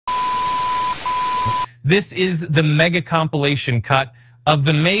This is the mega compilation cut of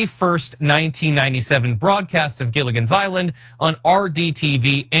the May 1st, 1997 broadcast of Gilligans Island on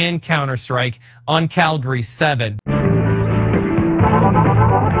RDTV and Counterstrike on Calgary 7.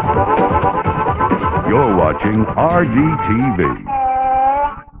 You're watching RDTV.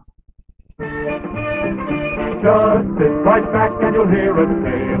 Just sit right back and you'll hear a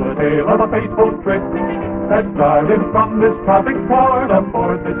tale of a fateful trip that started from this tropic port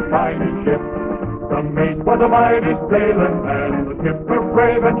aboard this tiny ship. The mate was a mighty sailing man, the skipper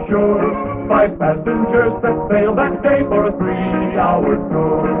brave and sure, 5 passengers that sailed that day for a 3-hour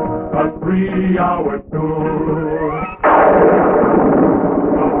tour, a 3-hour tour.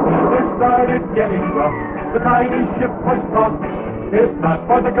 So when they started getting rough, the tiny ship was tossed. If not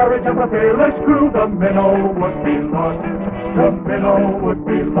for the courage of the fearless crew, the minnow would be lost. The minnow would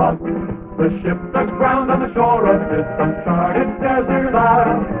be lost. The ship that's ground on the shore of this uncharted desert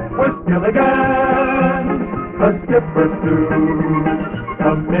isle was Gilligans, the skipper too,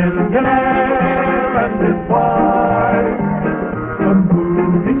 the millionaire and his wife, the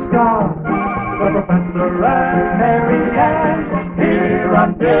movie star, the professor and Mary Ann, here on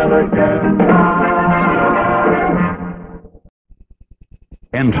Gilligans Island.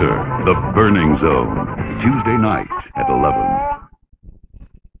 Enter the Burning Zone, Tuesday night at 11.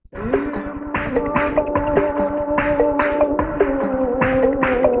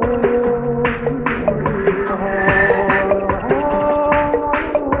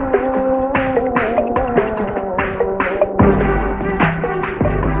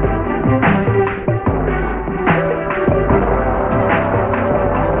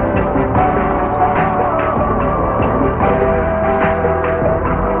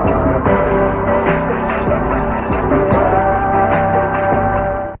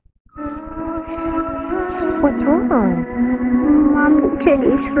 What's wrong? Mom,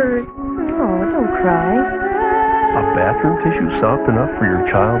 Teddy's hurt. Oh, don't cry. A bathroom tissue soft enough for your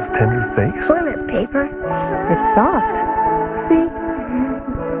child's tender face? Toilet paper. It's soft. See?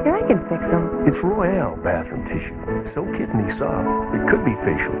 Here, I can fix them. It's Royale bathroom tissue. So kitteny soft, it could be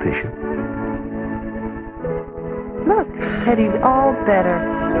facial tissue. Look, Teddy's all better.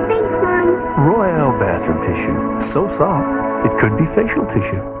 Thanks, Mom. Royale bathroom tissue. So soft, it could be facial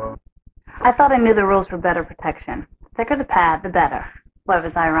tissue. I thought I knew the rules for better protection. The thicker the pad, the better. Why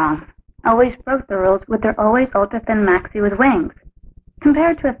was I wrong? I always broke the rules with their always ultra-thin maxi with wings.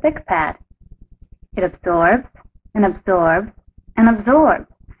 Compared to a thick pad, it absorbs, and absorbs, and absorbs.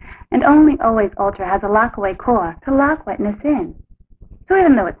 And only Always Ultra has a lock-away core to lock wetness in. So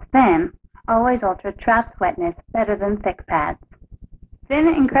even though it's thin, Always Ultra traps wetness better than thick pads. Thin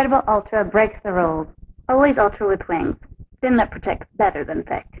Incredible Ultra breaks the rules. Always Ultra with wings. Thin that protects better than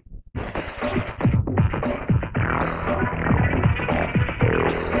thick.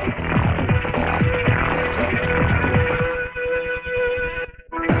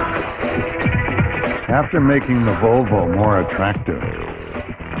 After making the Volvo more attractive,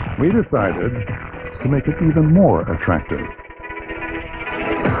 we decided to make it even more attractive.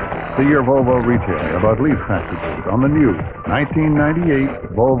 See your Volvo retailer about lease packages on the new 1998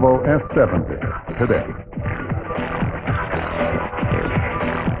 Volvo S70 today.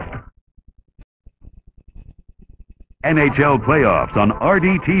 NHL playoffs on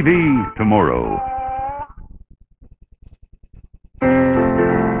RDTV tomorrow.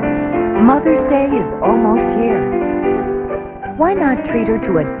 Mother's Day is almost here. Why not treat her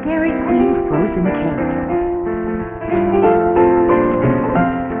to a Dairy Queen frozen cake?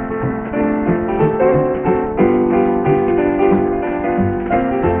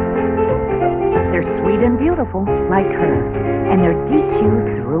 They're sweet and beautiful, like her, and they're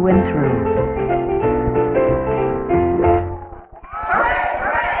DQ through and through.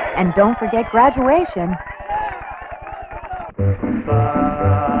 And don't forget graduation.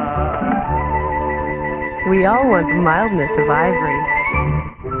 We all want the mildness of ivory.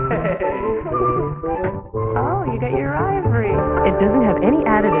 Oh, you got your ivory. It doesn't have any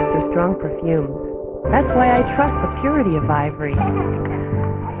additives or strong perfumes. That's why I trust the purity of ivory.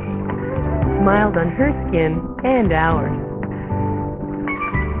 Mild on her skin and ours.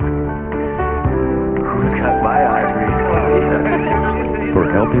 Who's got my ivory? For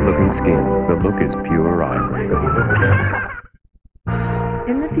healthy-looking skin, the look is pure ivory.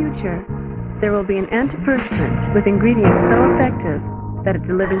 In the future, there will be an antiperspirant with ingredients so effective that it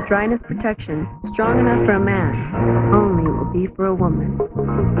delivers dryness protection strong enough for a man. Only it will be for a woman.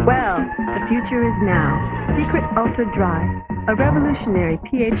 Well, the future is now. Secret Ultra Dry. a revolutionary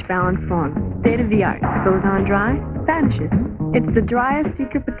pH balance form, state-of-the-art, goes on dry, vanishes. It's the driest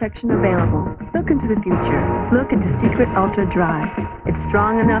secret protection available. Look into the future. Look into Secret Ultra Dry. It's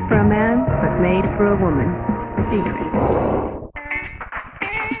strong enough for a man, but made for a woman. Secret.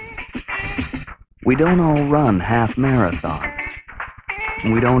 We don't all run half marathons.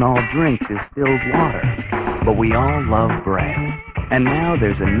 We don't all drink distilled water. But we all love bread. And now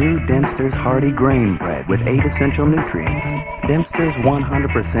there's a new Dempster's Hearty Grain Bread with 8 essential nutrients. Dempster's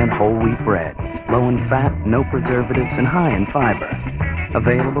 100% whole wheat bread. Low in fat, no preservatives, and high in fiber.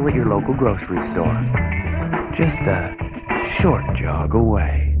 Available at your local grocery store. Just a short jog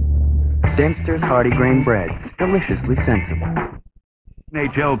away. Dempster's Hearty Grain Breads, deliciously sensible.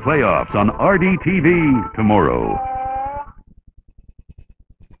 NHL playoffs on RDTV tomorrow.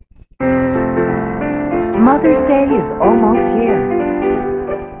 Mother's Day is almost here.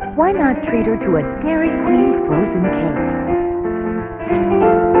 Why not treat her to a Dairy Queen frozen cake?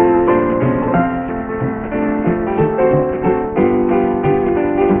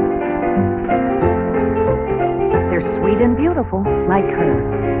 They're sweet and beautiful, like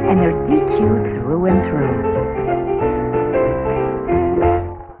her, and they're DQ'd through and through.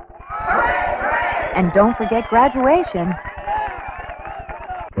 And don't forget graduation.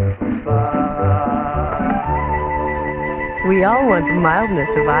 We all want the mildness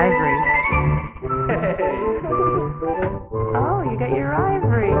of ivory. Oh, you got your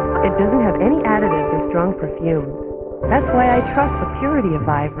ivory. It doesn't have any additives or strong perfumes. That's why I trust the purity of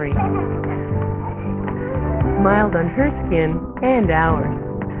ivory. Mild on her skin and ours.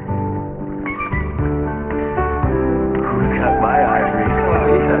 Who's got my ivory?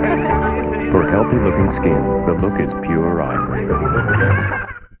 For healthy-looking skin, the look is pure ivory.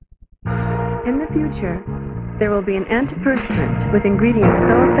 In the future, there will be an antiperspirant with ingredients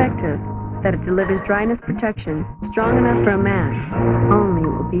so effective that it delivers dryness protection strong enough for a man, only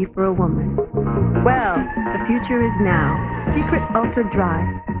it will be for a woman. Well, the future is now. Secret Ultra Dry,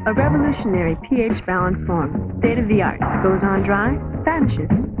 a revolutionary pH balance form, state-of-the-art, goes on dry,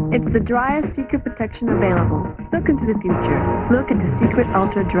 vanishes. It's the driest secret protection available. Look into the future. Look into Secret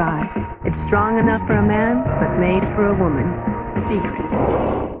Ultra Dry. It's strong enough for a man, but made for a woman. Secret.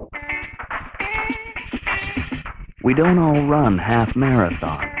 We don't all run half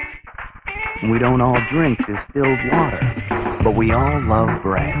marathons. We don't all drink distilled water. But we all love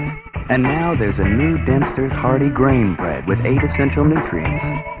bread. And now there's a new Dempster's Hearty Grain Bread with 8 essential nutrients.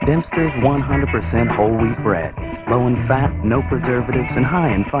 Dempster's 100% whole wheat bread. Low in fat, no preservatives, and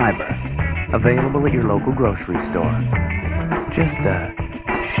high in fiber. Available at your local grocery store. Just a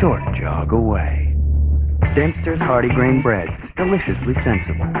short jog away. Dempster's Hearty Grain Breads, deliciously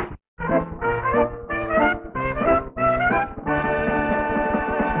sensible.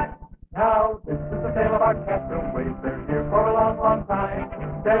 Now, this is the tale of our castaways. They're here for a long, long time.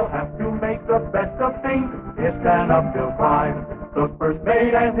 They'll have to make the best of things. It's an uphill climb. The first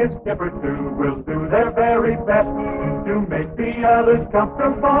mate and his skipper, too, will do their very best to make the others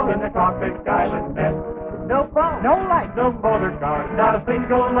comfortable in the cockpit island nest. No phone, no light, no motor car, not a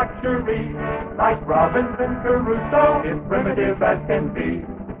single luxury. Like Robinson Crusoe, it's primitive as can be.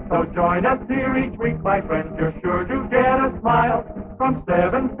 So join us here each week, my friends. You're sure to get a smile from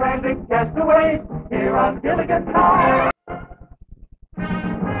 7 frantic castaways here on Gilligans Island.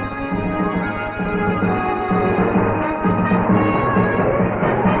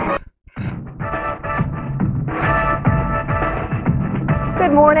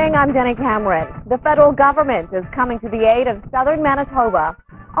 Good morning, I'm Jenny Cameron. The federal government is coming to the aid of southern Manitoba.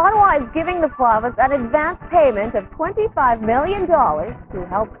 Ottawa is giving the province an advance payment of $25 million to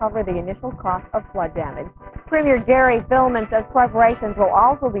help cover the initial cost of flood damage. Premier Gary Filmon says preparations will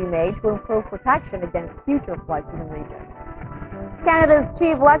also be made to improve protection against future floods in the region. Canada's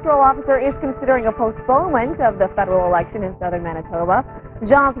chief electoral officer is considering a postponement of the federal election in southern Manitoba.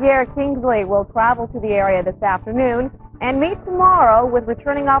 Jean-Pierre Kingsley will travel to the area this afternoon and meet tomorrow with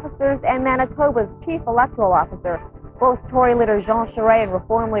returning officers and Manitoba's chief electoral officer. Both Tory leader Jean Charest and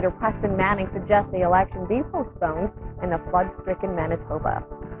Reform leader Preston Manning suggest the election be postponed in the flood-stricken Manitoba.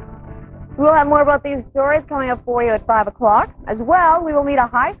 We'll have more about these stories coming up for you at 5 o'clock. As well, we will meet a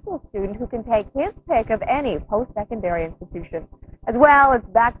high school student who can take his pick of any post-secondary institution. As well, it's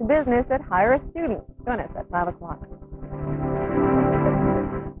back to business at Hire a Student. Join us at 5 o'clock.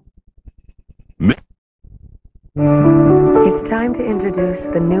 It's time to introduce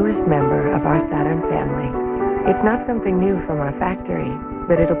the newest member of our Saturn family. It's not something new from our factory,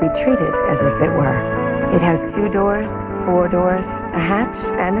 but it'll be treated as if it were. It has 2 doors, 4 doors, a hatch,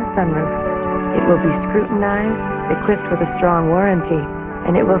 and a sunroof. It will be scrutinized, equipped with a strong warranty,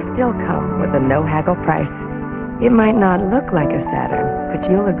 and it will still come with a no-haggle price. It might not look like a Saturn, but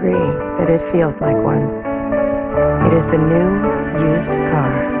you'll agree that it feels like one. It is the new used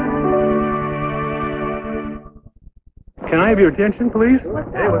car. Can I have your attention, please?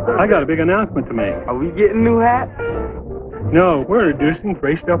 Hey, what's up? I got a big announcement to make. Are we getting new hats? No, we're introducing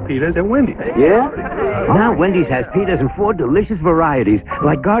fresh stuffed pitas at Wendy's. Yeah? Now Wendy's has pitas in 4 delicious varieties,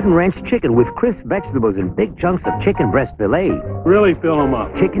 like Garden Ranch chicken with crisp vegetables and big chunks of chicken breast filet. Really fill them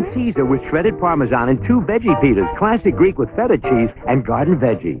up. Chicken Caesar with shredded Parmesan and 2 veggie pitas, classic Greek with feta cheese and garden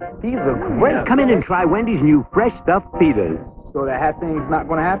veggie. These are great. Come in and try Wendy's new fresh stuffed pitas. So the hat thing's not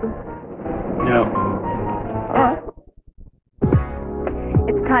going to happen? No. All right.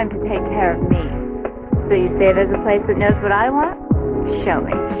 It's time to take care of me. So you say there's a place that knows what I want? Show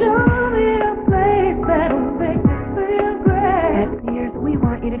me. Show me a place that'll make me feel great. At Sears, we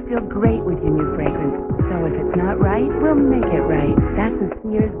want you to feel great with your new fragrance. So if it's not right, we'll make it right. That's the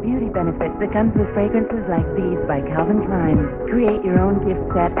Sears beauty benefit that comes with fragrances like these by Calvin Klein. Create your own gift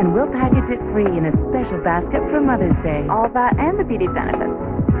set, and we'll package it free in a special basket for Mother's Day. All that and the beauty benefits.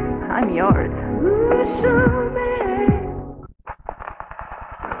 I'm yours. Ooh, show me.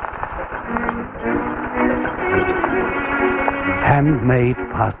 Handmade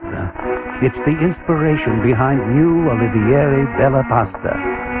pasta. It's the inspiration behind new Olivieri Bella Pasta.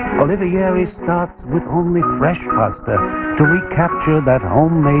 Olivieri starts with only fresh pasta to recapture that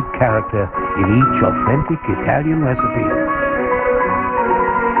homemade character in each authentic Italian recipe.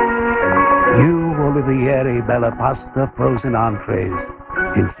 New Olivieri Bella Pasta frozen entrees,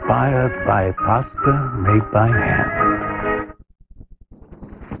 inspired by pasta made by hand.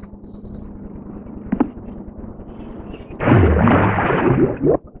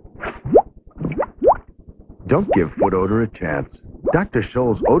 Don't give foot odor a chance. Dr.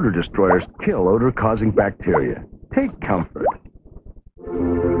 Scholl's odor destroyers kill odor-causing bacteria. Take comfort.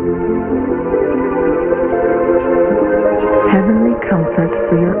 Heavenly comfort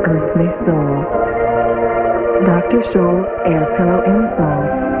for your earthly soul. Dr. Scholl's Air Pillow Insole.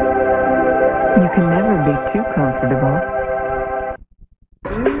 You can never be too comfortable.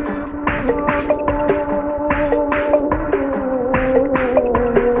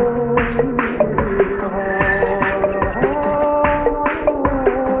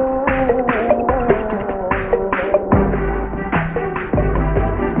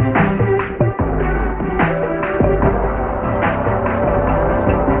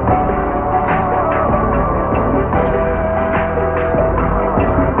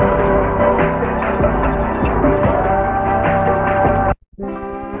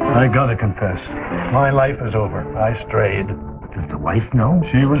 I gotta confess, my life is over. I strayed. Does the wife know?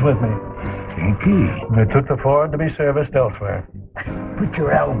 She was with me. Stinky. I took the Ford to be serviced elsewhere. But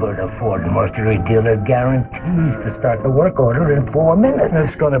your Alberta Ford Mercury dealer guarantees to start the work order in 4 minutes.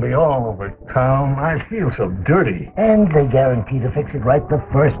 It's gonna be all over town. I feel so dirty. And they guarantee to fix it right the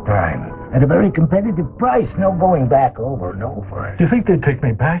first time. At a very competitive price. No going back over and over. Do you think they'd take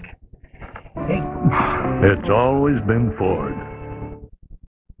me back? Hey. It's always been Ford.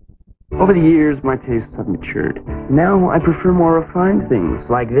 Over the years, my tastes have matured. Now I prefer more refined things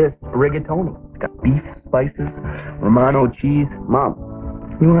like this rigatoni. It's got beef, spices, Romano cheese. Mom,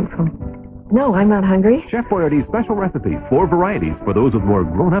 you want some? No, I'm not hungry. Chef Boyardee's special recipe, 4 varieties for those with more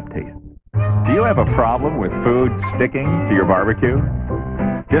grown-up tastes. Do you have a problem with food sticking to your barbecue?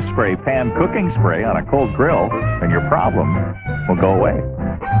 Just spray pan cooking spray on a cold grill, and your problem will go away.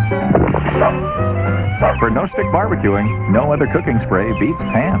 For no-stick barbecuing, no other cooking spray beats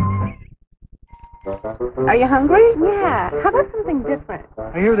pan. Are you hungry? Yeah. How about something different?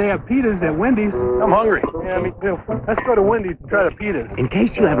 I hear they have pitas at Wendy's. I'm hungry. Yeah, me too. Let's go to Wendy's and try the pitas. In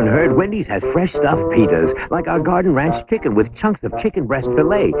case you haven't heard, Wendy's has fresh stuffed pitas, like our Garden Ranch chicken with chunks of chicken breast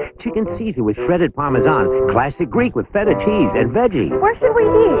filet, chicken Caesar with shredded Parmesan, classic Greek with feta cheese and veggie. Where should we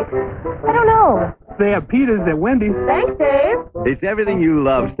eat? I don't know. They have pitas at Wendy's. Thanks, Dave. It's everything you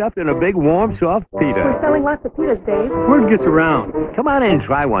love, stuffed in a big, warm, soft pita. We're selling lots of pitas, Dave. Word gets around. Come on in and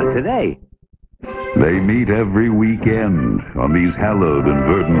try one today. They meet every weekend on these hallowed and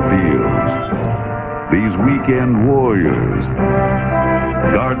verdant fields. These weekend warriors,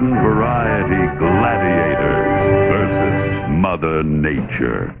 garden variety gladiators versus Mother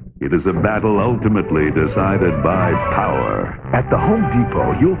Nature. It is a battle ultimately decided by power. At the Home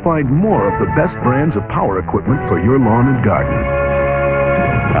Depot, you'll find more of the best brands of power equipment for your lawn and garden.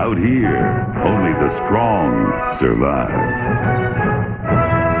 Out here, only the strong survive.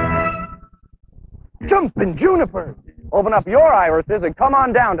 Jumpin' junipers! Open up your irises and come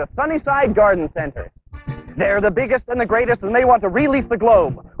on down to Sunnyside Garden Center. They're the biggest and the greatest, and they want to release the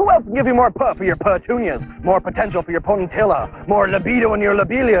globe. Who else can give you more puff for your petunias, more potential for your ponentilla, more libido in your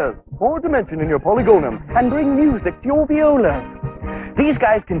lobelias, more dimension in your polygonum, and bring music to your violas? These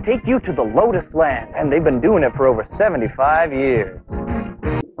guys can take you to the Lotus Land, and they've been doing it for over 75 years.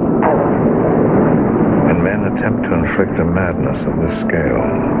 When men attempt to inflict a madness of this scale,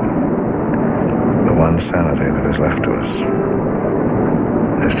 the one sanity that is left to us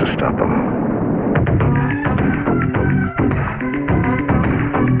is to stop them.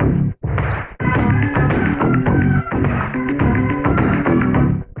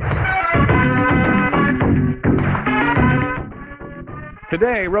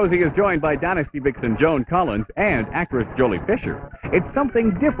 Today, Rosie is joined by Dynasty vixen Joan Collins and actress Jolie Fisher. It's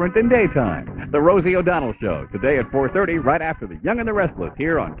something different in daytime. The Rosie O'Donnell Show, today at 4:30, right after The Young and the Restless,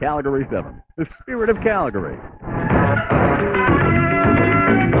 here on Calgary 7. The spirit of Calgary.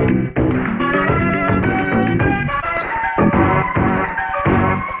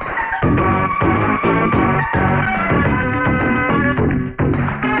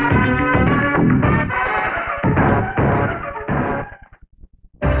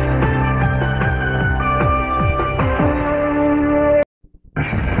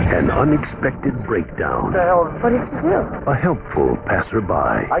 An unexpected breakdown. What the hell? What did you do? A helpful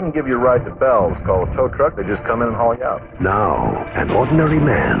passerby. I can give you a ride to Bell's. Call a tow truck. They just come in and haul you out. Now, an ordinary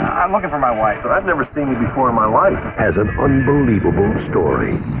man I'm looking for my wife. I've never seen you before in my life. has an unbelievable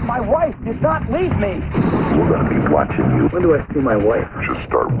story. My wife did not leave me. We're gonna be watching you. When do I see my wife? Just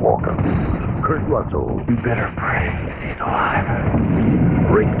start walking. Kurt Russell, You better pray she's alive.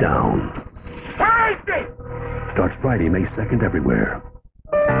 Breakdown. Where is she? Starts Friday, May 2nd everywhere.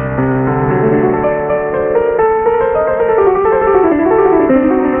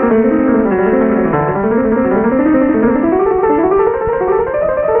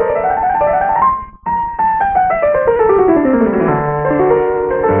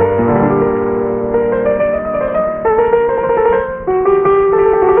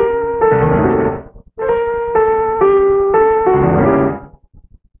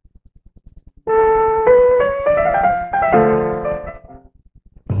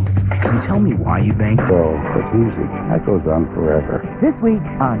 Tell me why you bank. So, but music, that goes on forever. This week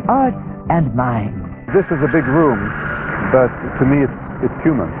on Arts and Minds. This is a big room, but to me it's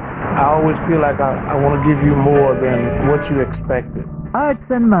human. I always feel like I want to give you more than what you expected. Arts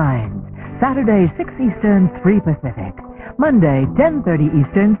and Minds. Saturday, 6 Eastern, 3 Pacific. Monday, 10:30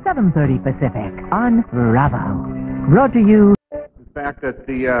 Eastern, 7:30 Pacific. On Bravo. Brought to you. The fact that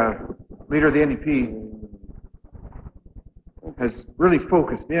the leader of the NDP has really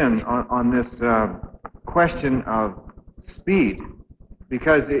focused in on this question of speed,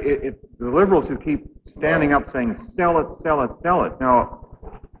 because the Liberals who keep standing up saying, sell it, sell it, sell it. Now,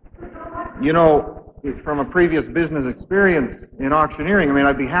 you know, from a previous business experience in auctioneering, I mean,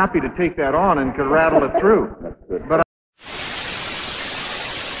 I'd be happy to take that on and could rattle it through. But